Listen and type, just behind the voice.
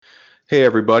Hey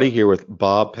everybody, here with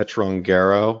Bob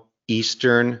Petrongaro,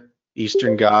 Eastern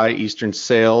guy, Eastern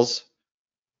sales,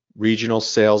 regional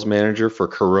sales manager for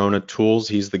Corona Tools.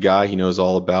 He's the guy, he knows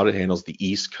all about it, handles the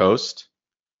East Coast.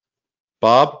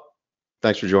 Bob,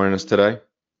 thanks for joining us today.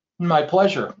 My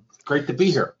pleasure. Great to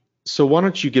be here. So why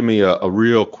don't you give me a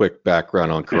real quick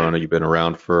background on Corona? You've been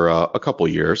around for a couple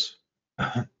years.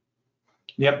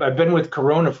 Yep, I've been with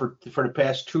Corona for the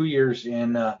past 2 years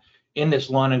and in this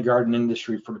lawn and garden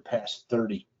industry for the past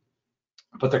 30.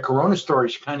 But the Corona story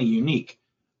is kind of unique.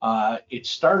 It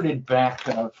started back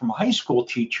from a high school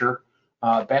teacher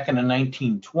back in the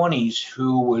 1920s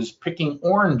who was picking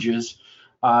oranges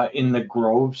in the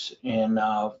groves and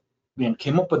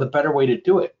came up with a better way to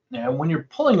do it. Now, when you're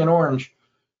pulling an orange,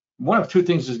 one of two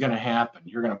things is going to happen.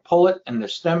 You're going to pull it and the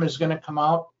stem is going to come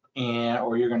out,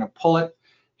 or you're going to pull it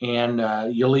and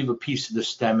you'll leave a piece of the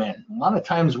stem in. A lot of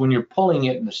times when you're pulling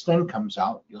it and the stem comes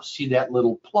out, you'll see that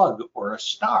little plug or a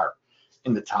star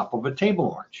in the top of a table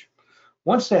orange.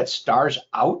 Once that star's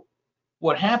out,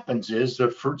 what happens is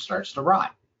the fruit starts to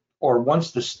rot. Or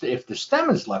if the stem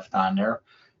is left on there,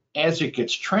 as it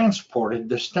gets transported,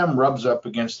 the stem rubs up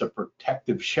against a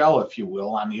protective shell, if you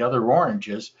will, on the other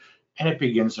oranges, and it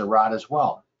begins to rot as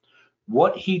well.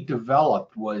 What he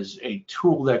developed was a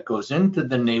tool that goes into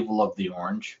the navel of the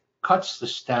orange, cuts the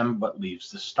stem, but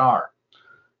leaves the star.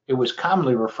 It was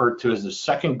commonly referred to as the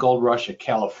second gold rush of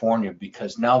California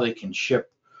because now they can ship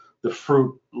the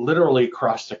fruit literally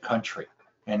across the country.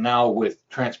 And now with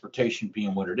transportation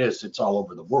being what it is, it's all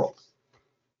over the world.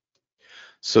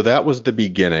 So that was the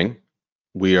beginning.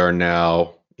 We are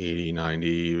now 80,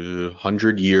 90,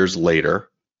 100 years later.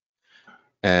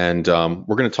 And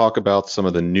we're going to talk about some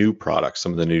of the new products,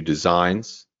 some of the new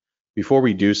designs. Before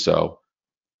we do so,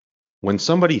 when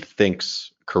somebody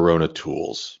thinks Corona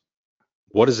Tools,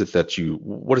 what is it that you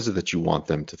want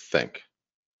them to think?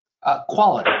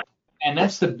 Quality. And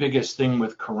that's the biggest thing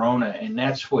with Corona. And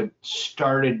that's what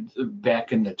started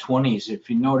back in the 20s. If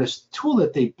you notice, the tool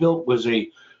that they built was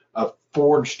a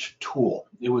forged tool.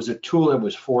 It was a tool that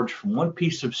was forged from one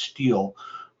piece of steel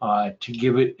to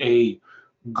give it a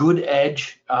good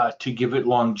edge, to give it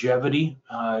longevity,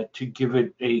 to give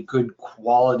it a good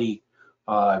quality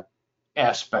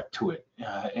aspect to it.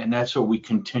 And that's what we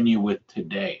continue with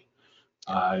today.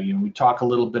 We talk a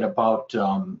little bit about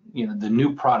the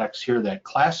new products here, that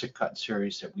Classic Cut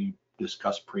series that we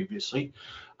discussed previously.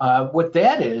 What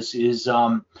that is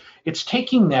it's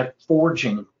taking that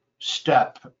forging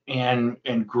step and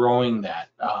growing that.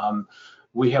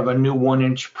 We have a new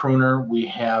 1-inch pruner, we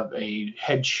have a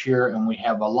head shear, and we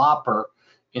have a lopper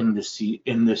in this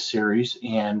series,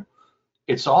 and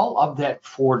it's all of that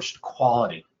forged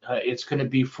quality. It's going to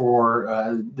be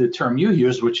for the term you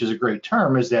use, which is a great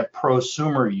term, is that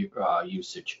prosumer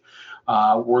usage,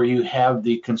 where you have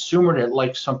the consumer that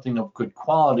likes something of good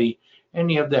quality, and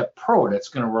you have that pro that's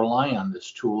going to rely on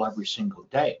this tool every single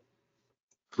day.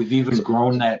 We've even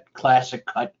grown that Classic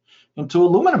Cut into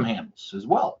aluminum handles as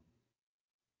well.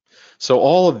 So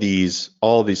all of these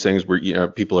things where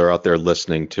people are out there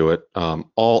listening to it,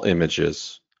 all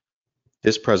images,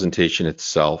 this presentation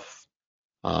itself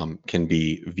can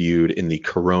be viewed in the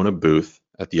Corona booth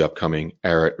at the upcoming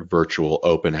ARIT Virtual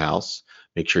Open House.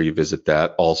 Make sure you visit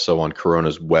that. Also on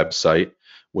Corona's website,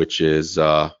 which is,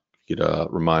 you could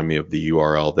remind me of the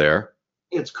URL there.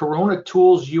 It's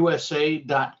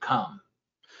coronatoolsusa.com.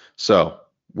 So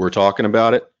we're talking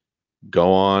about it.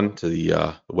 Go on to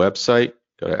the website,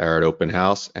 go to ARIT Open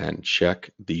House and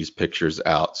check these pictures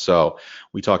out. So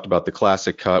we talked about the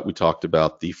Classic Cut, we talked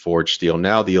about the forged steel.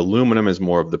 Now the aluminum is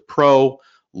more of the pro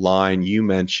line. You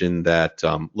mentioned that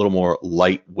a little more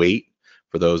lightweight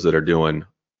for those that are doing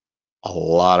a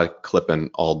lot of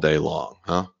clipping all day long,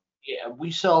 huh? Yeah,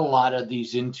 we sell a lot of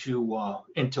these into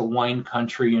wine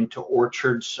country, into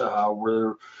orchards,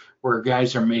 where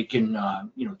guys are making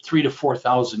 3,000 to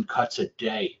 4,000 cuts a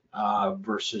day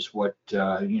versus what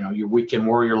your weekend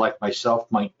warrior like myself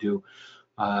might do.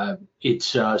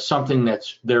 It's something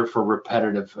that's there for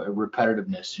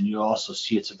repetitiveness, and you also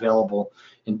see it's available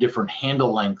in different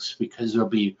handle lengths because they'll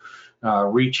be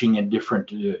reaching in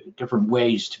different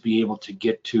ways to be able to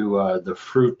get to the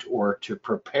fruit or to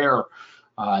prepare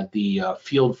the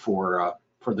field for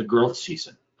the growth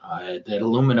season. That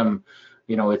aluminum,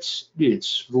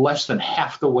 it's less than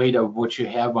half the weight of what you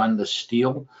have on the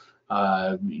steel.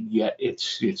 Yet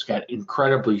it's got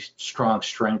incredibly strong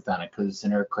strength on it because it's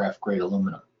an aircraft grade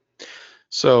aluminum.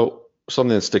 So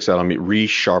something that sticks out on me,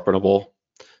 resharpenable.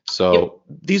 So Yep.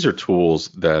 these are tools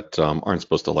that aren't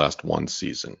supposed to last one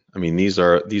season. I mean, these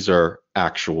are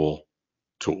actual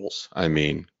tools. I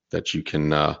mean, that you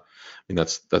can. I mean,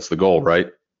 that's the goal,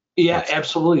 right? Yeah, That's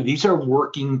absolutely. These are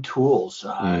working tools,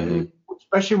 hmm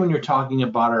especially when you're talking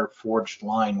about our forged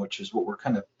line, which is what we're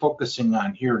kind of focusing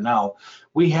on here now.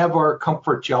 We have our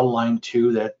Comfort Gel line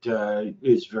too, that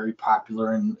is very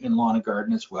popular in lawn and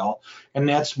garden as well. And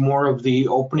that's more of the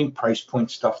opening price point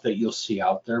stuff that you'll see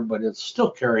out there, but it'll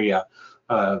still carry a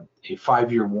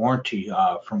 5-year warranty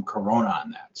from Corona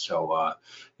on that. So,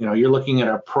 you're looking at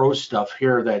our pro stuff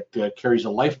here that carries a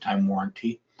lifetime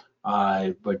warranty.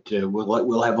 But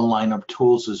we'll have a line of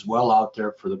tools as well out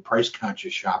there for the price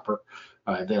conscious shopper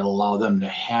that allow them to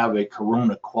have a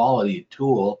Corona quality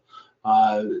tool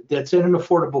that's at an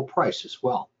affordable price as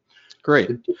well. great.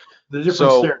 The, the difference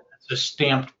So there is a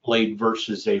stamped blade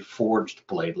versus a forged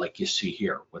blade, like you see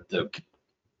here with the.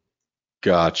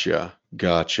 gotcha.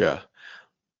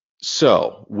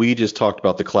 So we just talked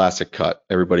about the classic cut.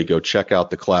 Everybody go check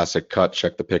out the classic cut,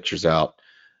 check the pictures out,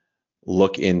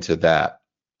 look into that.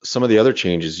 Some of the other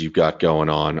changes you've got going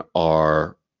on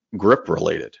are grip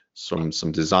related, some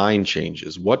design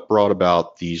changes. What brought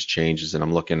about these changes?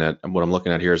 And what I'm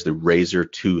looking at here is the razor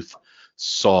tooth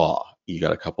saw. You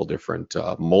got a couple different,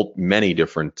 many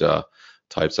different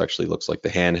types. Actually, looks like the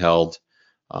handheld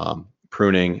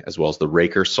pruning as well as the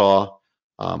raker saw.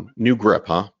 New grip,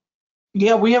 huh?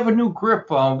 Yeah, we have a new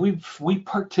grip. We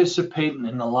participate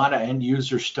in a lot of end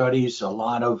user studies, a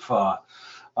lot of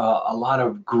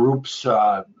groups,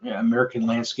 American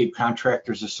Landscape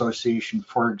Contractors Association,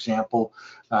 for example.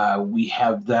 We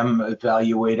have them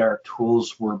evaluate our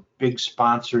tools. We're big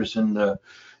sponsors in the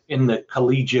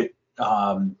collegiate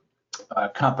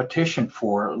competition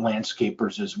for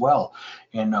landscapers as well.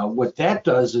 And what that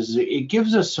does is it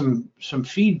gives us some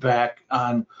feedback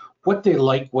on what they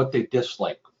like, what they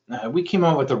dislike. We came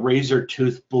out with a razor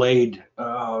tooth blade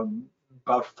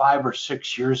about 5 or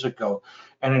 6 years ago,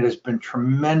 and it has been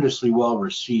tremendously well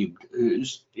received.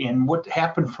 And what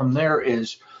happened from there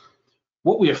is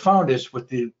what we have found is with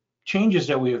the changes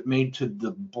that we have made to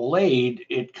the blade,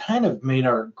 it kind of made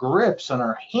our grips on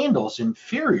our handles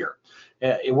inferior.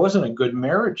 It wasn't a good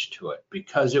marriage to it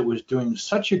because it was doing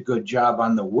such a good job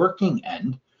on the working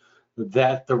end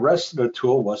that the rest of the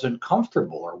tool wasn't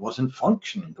comfortable or wasn't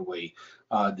functioning the way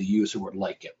the user would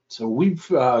like it. So we've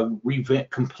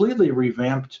completely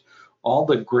revamped all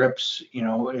the grips.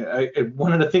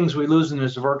 One of the things we lose in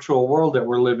this virtual world that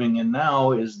we're living in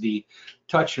now is the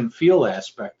touch and feel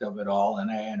aspect of it all.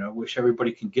 And I wish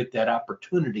everybody can get that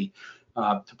opportunity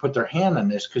to put their hand on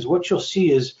this, because what you'll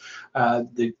see is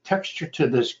the texture to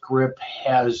this grip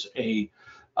has a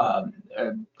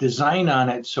design on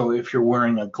it. So if you're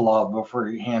wearing a glove, or if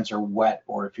your hands are wet,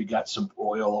 or if you got some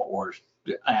oil, or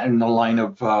in the line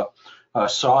of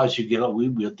saws,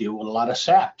 we'll deal with a lot of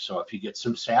sap. So if you get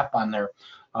some sap on there,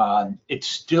 it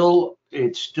still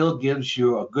gives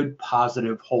you a good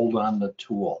positive hold on the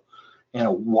tool, and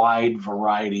a wide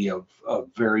variety of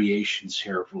variations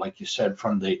here, like you said,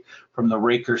 from the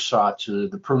raker saw to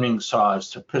the pruning saws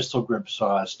to pistol grip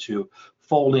saws to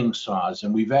folding saws.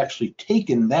 And we've actually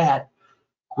taken that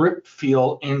grip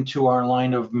feel into our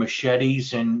line of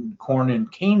machetes and corn and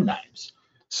cane knives.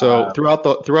 So throughout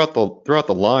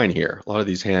the line here, a lot of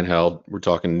these handheld, we're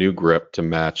talking new grip to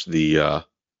match the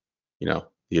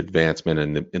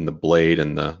advancement in the blade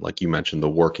and like you mentioned, the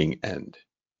working end.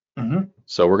 Mhm.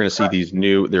 So we're going to see these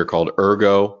they're called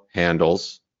Ergo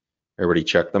handles. Everybody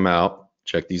check them out.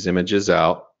 Check these images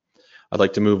out. I'd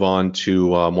like to move on to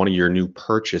one of your new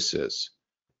purchases,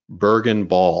 Bergen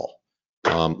Ball.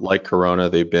 Like Corona,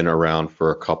 they've been around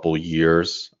for a couple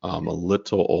years. A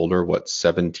little older,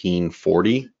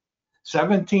 1740?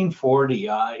 1740.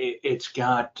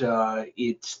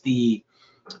 It's the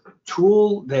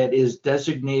tool that is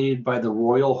designated by the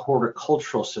Royal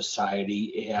Horticultural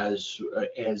Society as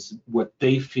what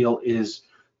they feel is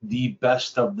the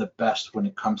best of the best when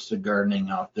it comes to gardening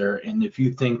out there. And if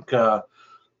you think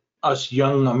us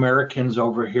young Americans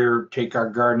over here take our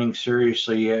gardening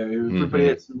seriously, everybody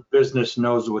that's in the business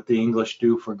knows what the English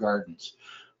do for gardens.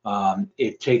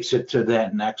 It takes it to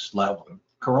that next level.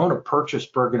 Corona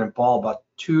purchased Bergen and Ball about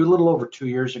a little over 2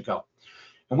 years ago.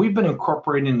 And we've been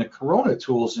incorporating the Corona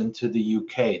tools into the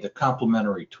UK, the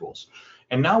complementary tools.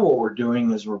 And now what we're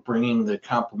doing is we're bringing the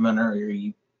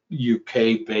complementary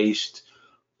UK-based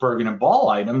Bergen and Ball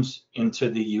items into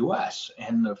the US.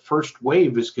 And the first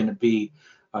wave is going to be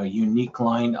a unique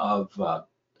line of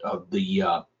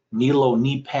the Nilo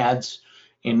knee pads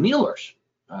and kneelers.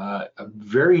 A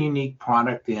very unique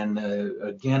product, and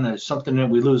again, something that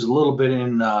we lose a little bit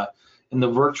in the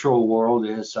virtual world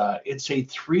is it's a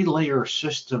 3-layer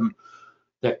system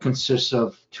that consists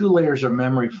of 2 layers of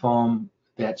memory foam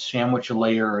that sandwich a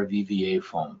layer of EVA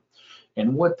foam.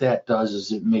 And what that does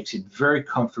is it makes it very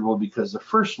comfortable because the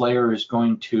first layer is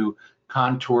going to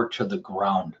contour to the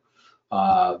ground.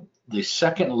 The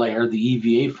second layer, the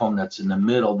EVA foam that's in the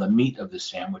middle, the meat of the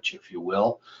sandwich, if you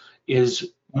will,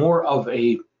 is more of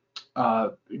a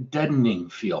deadening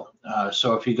feel.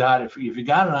 So if you got it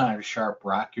on a sharp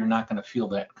rock, you're not going to feel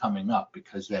that coming up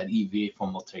because that EVA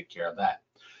foam will take care of that.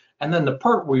 And then the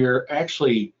part where you're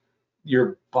actually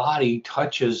your body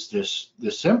touches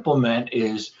this implement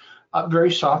is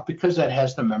very soft because that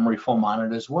has the memory foam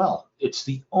on it as well. It's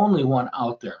the only one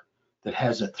out there that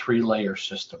has a 3-layer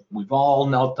system. We've all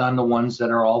knelt on the ones that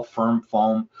are all firm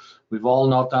foam. We've all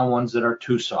knelt on ones that are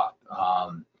too soft.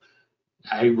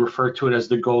 I refer to it as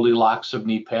the Goldilocks of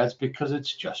knee pads because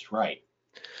it's just right.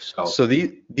 So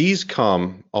these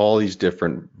come all these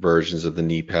different versions of the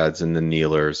knee pads and the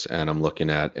kneelers, and I'm looking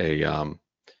at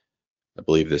I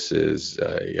believe this is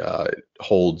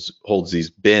holds these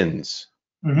bins.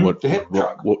 Mm-hmm. The hip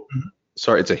truck.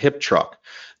 Sorry, it's a hip truck.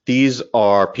 These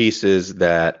are pieces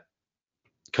that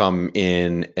come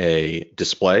in a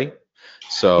display.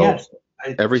 So yes,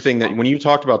 everything that when you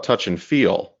talked about touch and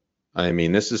feel, I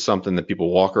mean, this is something that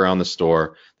people walk around the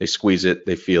store, they squeeze it,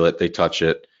 they feel it, they touch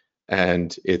it,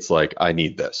 and it's like, I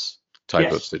need this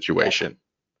type of situation.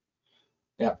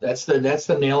 Yeah, that's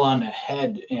the nail on the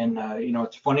head. And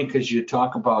it's funny because you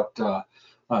talk about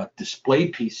display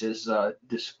pieces.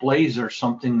 Displays are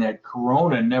something that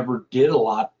Corona never did a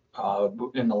lot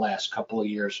in the last couple of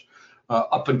years,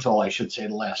 up until I should say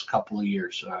the last couple of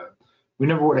years. We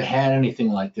never would have had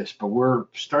anything like this, but we're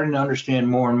starting to understand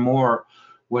more and more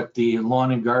what the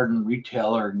lawn and garden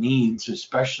retailer needs,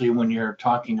 especially when you're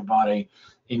talking about a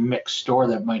mixed store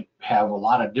that might have a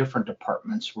lot of different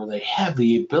departments where they have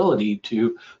the ability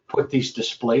to put these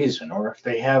displays in, or if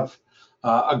they have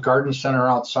a garden center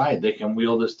outside, they can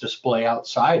wheel this display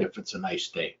outside if it's a nice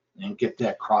day and get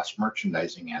that cross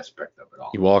merchandising aspect of it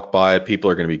all. You walk by it, people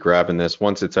are going to be grabbing this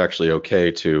once it's actually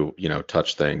okay to,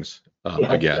 touch things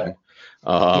again.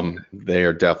 They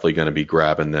are definitely going to be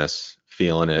grabbing this,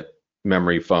 feeling it.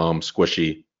 Memory foam,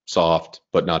 squishy, soft,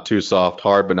 but not too soft,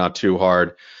 hard, but not too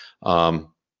hard.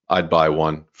 I'd buy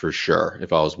one for sure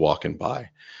if I was walking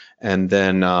by. And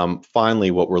then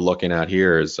finally, what we're looking at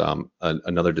here is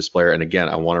another displayer. And again,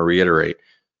 I want to reiterate,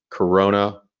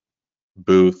 Corona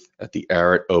booth at the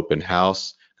ARIT Open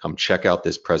House. Come check out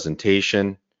this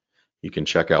presentation. You can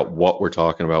check out what we're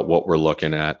talking about, what we're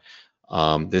looking at.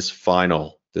 This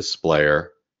final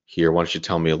displayer here, why don't you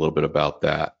tell me a little bit about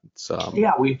that?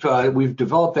 Yeah, we've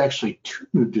developed actually 2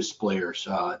 new displayers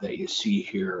that you see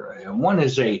here. One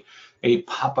is a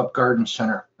pop-up garden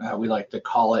center, we like to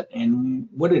call it, and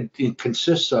what it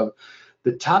consists of,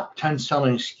 the top 10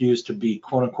 selling SKUs to be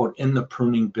quote unquote in the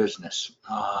pruning business.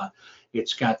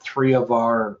 It's got 3 of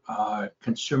our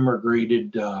consumer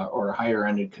graded or higher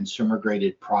ended consumer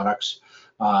graded products,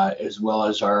 as well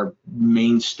as our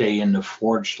mainstay in the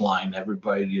forged line.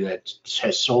 Everybody that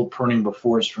has sold pruning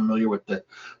before is familiar with the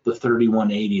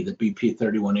 3180, the BP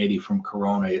 3180 from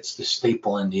Corona. It's the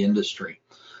staple in the industry.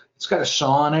 It's got a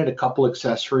saw on it, a couple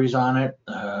accessories on it,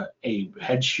 a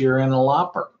head shear and a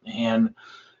lopper. And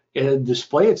the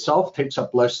display itself takes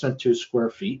up less than 2 square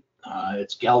feet.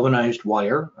 It's galvanized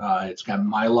wire. It's got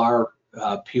Mylar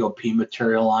POP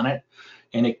material on it,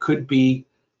 and it could be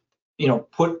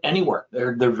put anywhere.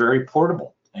 They're very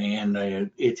portable, and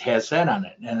it has that on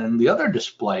it. And then the other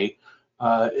display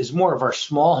is more of our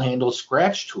small handle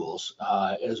scratch tools,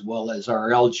 as well as our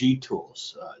LG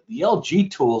tools. The LG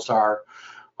tools are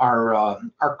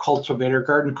our cultivator,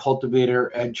 garden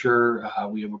cultivator,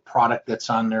 edger. We have a product that's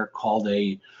on there called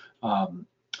a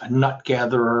nut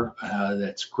gatherer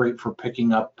that's great for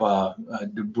picking up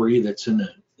debris that's in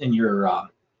your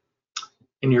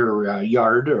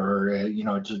yard,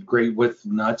 or just great with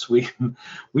nuts.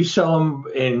 We sell them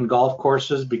in golf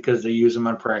courses because they use them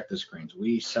on practice greens.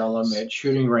 We sell them at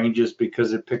shooting ranges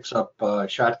because it picks up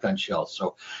shotgun shells.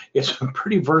 So it's a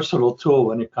pretty versatile tool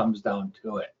when it comes down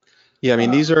to it. Yeah, I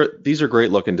mean, these are great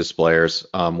looking displayers.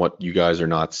 What you guys are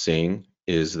not seeing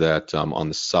is that on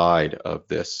the side of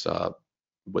this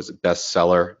was it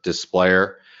bestseller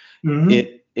displayer,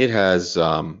 it has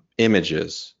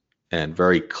images and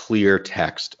very clear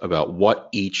text about what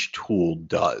each tool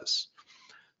does.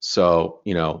 So,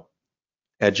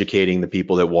 educating the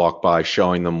people that walk by,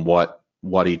 showing them what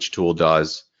each tool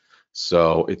does.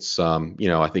 So it's,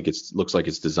 I think looks like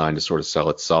it's designed to sort of sell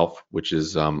itself, which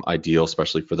is ideal,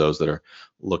 especially for those that are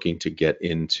looking to get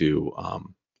into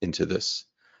this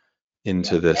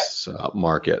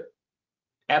market.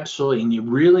 Absolutely, and you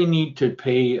really need to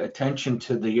pay attention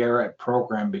to the ARIT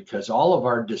program because all of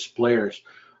our displayers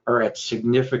are at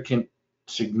significant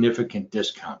significant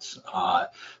discounts.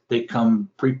 They come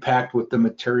pre-packed with the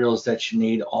materials that you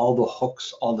need, all the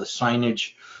hooks, all the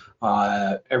signage,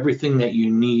 everything that you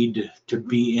need to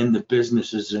be in the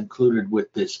business is included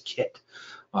with this kit.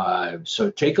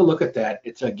 So take a look at that.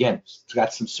 It's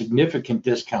got some significant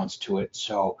discounts to it.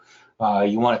 So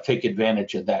you want to take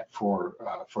advantage of that for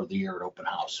the year at Open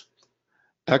House.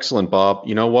 Excellent, Bob.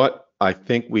 You know what? I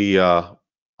think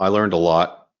I learned a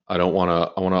lot. I don't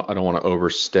want to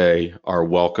overstay our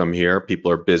welcome here.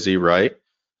 People are busy, right?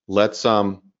 Let's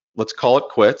call it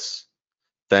quits.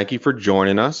 Thank you for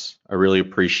joining us. I really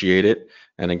appreciate it.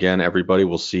 And again, everybody,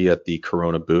 we'll see you at the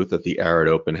Corona booth at the ARED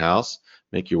Open House.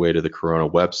 Make your way to the Corona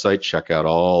website. Check out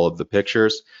all of the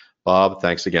pictures. Bob,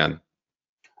 thanks again.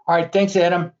 All right. Thanks,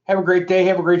 Adam. Have a great day.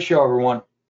 Have a great show, everyone.